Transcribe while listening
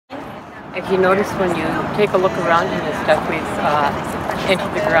If you notice when you take a look around in this stuff, we've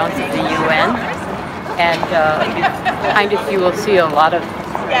entered the grounds of the UN, and behind us you will see a lot of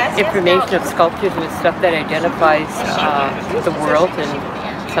information of sculptures and stuff that identifies the world and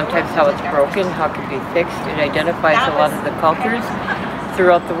sometimes how it's broken, how it can be fixed. It identifies a lot of the cultures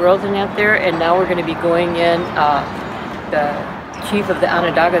throughout the world and out there, and now we're going to be going in. The chief of the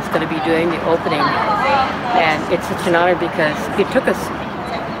Onondaga is going to be doing the opening, and it's such an honor because it took us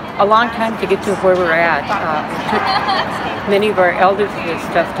a long time to get to where we're at. It took many of our elders and this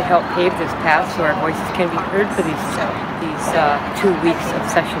stuff to help pave this path so our voices can be heard for these 2 weeks of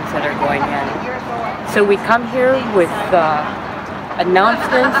sessions that are going in. So we come here with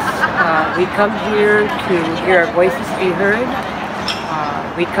announcements. We come here to hear our voices be heard.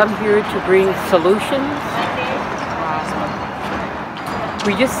 We come here to bring solutions.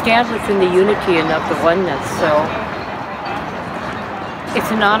 We just stand within the unity and of the oneness. So it's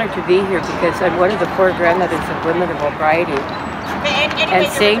an honor to be here because I'm one of the 4 grandmothers of women of Ojibwe. And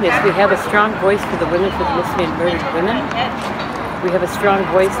saying this, we have a strong voice for the women, for the missing and murdered women. We have a strong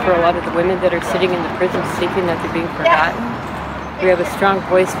voice for a lot of the women that are sitting in the prisons thinking that they're being forgotten. We have a strong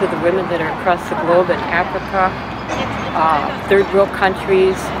voice for the women that are across the globe in Africa, third world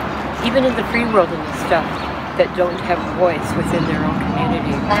countries, even in the free world and stuff, that don't have a voice within their own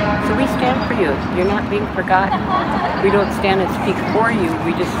community. So we stand for you. You're not being forgotten. We don't stand and speak for you.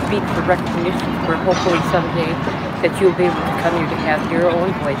 We just speak for recognition for hopefully someday that you'll be able to come here to have your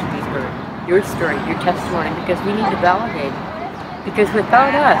own voice be heard, your story, your testimony, because we need to validate. Because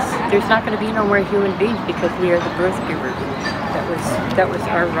without us, there's not going to be no more human beings because we are the birth givers. That was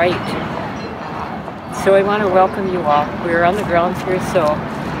our right. So I want to welcome you all. We're on the grounds here, so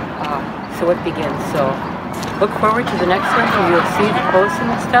it begins. So look forward to the next one, and you'll see the posts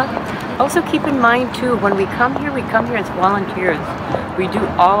and stuff. Also keep in mind too, when we come here as volunteers. We do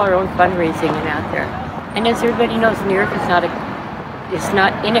all our own fundraising and out there. And as everybody knows, New York is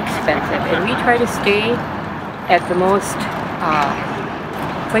not inexpensive, and we try to stay at the most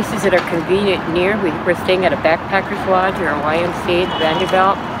places that are convenient near. We're staying at a backpackers lodge or a YMCA at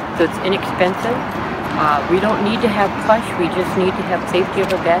Vanderbilt, so it's inexpensive. We don't need to have plush, we just need to have safety of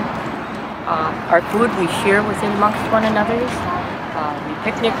a bed. Our food we share within amongst one another. We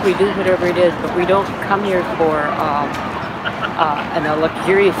picnic, we do whatever it is, but we don't come here for a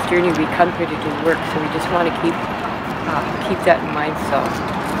luxurious journey. We come here to do work, so we just want to keep that in mind. So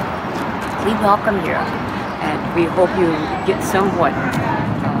we welcome you, and we hope you get somewhat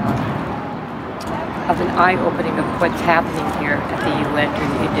of an eye-opening of what's happening here at the UN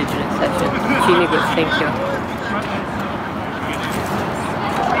during the Indigenous session. Thank you.